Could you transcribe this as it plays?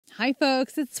Hi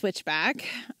folks, it's Switchback.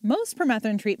 Most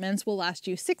permethrin treatments will last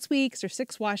you 6 weeks or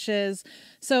 6 washes.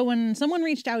 So when someone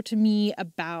reached out to me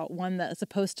about one that is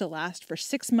supposed to last for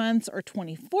 6 months or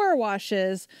 24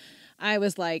 washes, I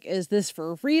was like, is this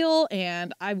for real?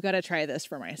 And I've got to try this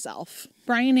for myself.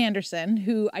 Brian Anderson,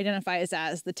 who identifies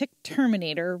as the Tick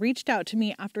Terminator, reached out to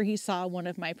me after he saw one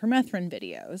of my permethrin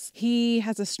videos. He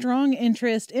has a strong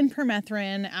interest in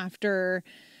permethrin after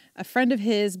a friend of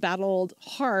his battled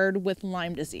hard with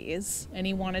Lyme disease, and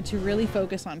he wanted to really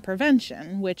focus on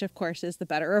prevention, which of course is the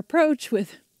better approach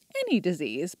with any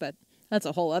disease, but that's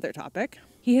a whole other topic.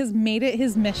 He has made it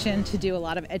his mission to do a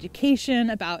lot of education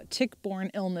about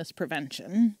tick-borne illness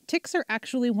prevention. Ticks are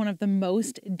actually one of the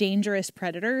most dangerous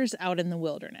predators out in the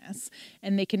wilderness,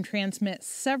 and they can transmit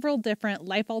several different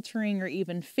life-altering or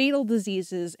even fatal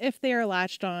diseases if they are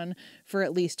latched on for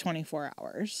at least 24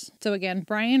 hours. So again,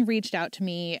 Brian reached out to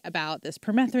me about this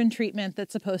permethrin treatment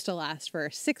that's supposed to last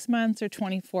for 6 months or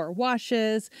 24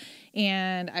 washes,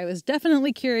 and I was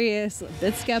definitely curious, a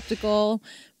bit skeptical,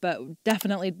 but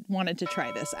definitely wanted to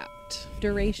try this out.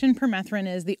 Duration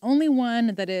permethrin is the only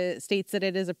one that states that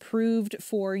it is approved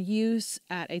for use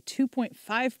at a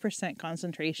 2.5%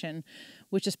 concentration,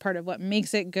 which is part of what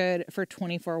makes it good for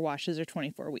 24 washes or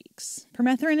 24 weeks.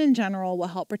 Permethrin in general will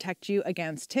help protect you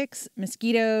against ticks,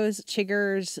 mosquitoes,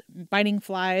 chiggers, biting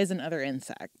flies, and other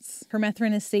insects.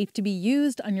 Permethrin is safe to be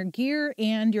used on your gear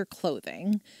and your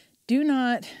clothing. Do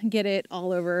not get it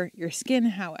all over your skin,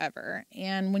 however,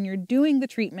 and when you're doing the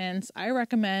treatments, I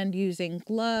recommend using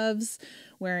gloves,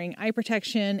 wearing eye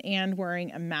protection, and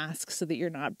wearing a mask so that you're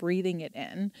not breathing it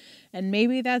in. And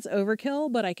maybe that's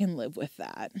overkill, but I can live with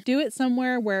that. Do it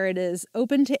somewhere where it is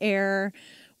open to air,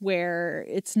 where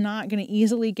it's not going to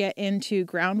easily get into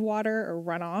groundwater or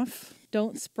runoff.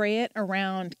 Don't spray it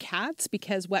around cats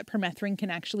because wet permethrin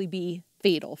can actually be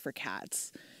fatal for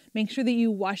cats. Make sure that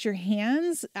you wash your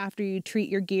hands after you treat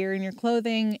your gear and your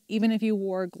clothing, even if you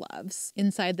wore gloves.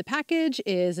 Inside the package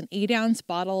is an 8-ounce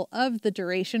bottle of the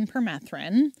Duration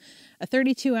Permethrin, a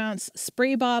 32-ounce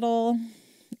spray bottle,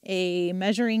 a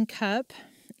measuring cup,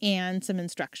 and some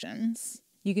instructions.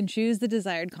 You can choose the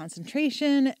desired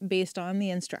concentration based on the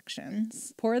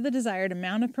instructions. Pour the desired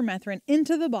amount of permethrin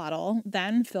into the bottle,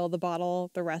 then fill the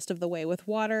bottle the rest of the way with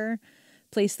water.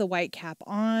 Place the white cap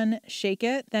on, shake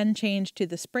it, then change to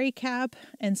the spray cap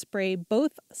and spray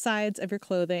both sides of your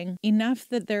clothing enough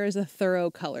that there is a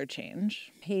thorough color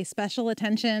change. Pay special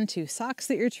attention to socks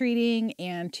that you're treating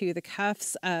and to the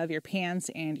cuffs of your pants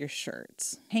and your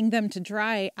shirts. Hang them to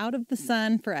dry out of the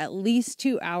sun for at least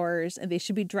 2 hours, and they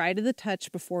should be dry to the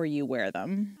touch before you wear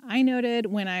them. I noted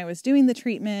when I was doing the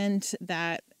treatment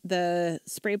that the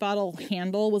spray bottle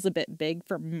handle was a bit big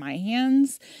for my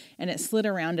hands and it slid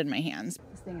around in my hands.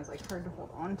 This thing is like hard to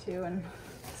hold on to and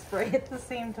spray at the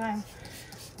same time.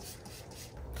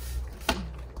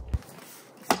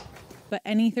 But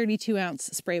any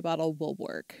 32-ounce spray bottle will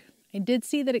work. I did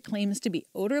see that it claims to be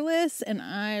odorless, and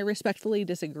I respectfully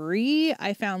disagree.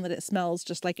 I found that it smells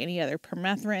just like any other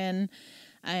permethrin.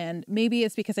 And maybe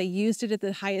it's because I used it at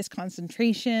the highest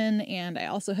concentration, and I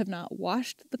also have not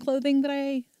washed the clothing that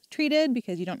I treated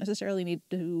because you don't necessarily need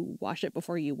to wash it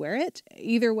before you wear it.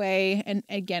 Either way, and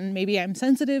again, maybe I'm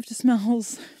sensitive to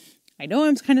smells. I know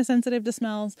I'm kind of sensitive to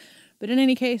smells, but in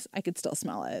any case, I could still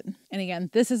smell it. And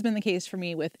again, this has been the case for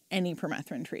me with any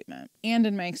permethrin treatment. And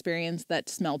in my experience, that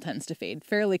smell tends to fade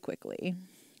fairly quickly.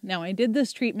 Now, I did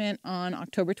this treatment on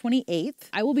October 28th.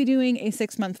 I will be doing a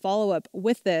 6-month follow-up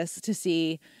with this to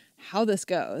see how this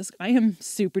goes. I am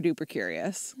super duper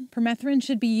curious. Permethrin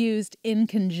should be used in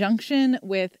conjunction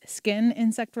with skin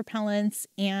insect repellents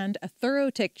and a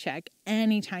thorough tick check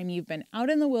anytime you've been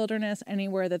out in the wilderness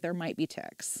anywhere that there might be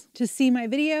ticks. To see my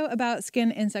video about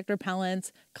skin insect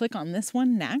repellents, click on this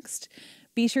one next.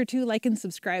 Be sure to like and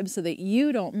subscribe so that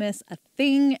you don't miss a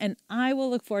thing, and I will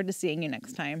look forward to seeing you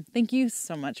next time. Thank you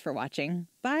so much for watching.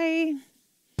 Bye!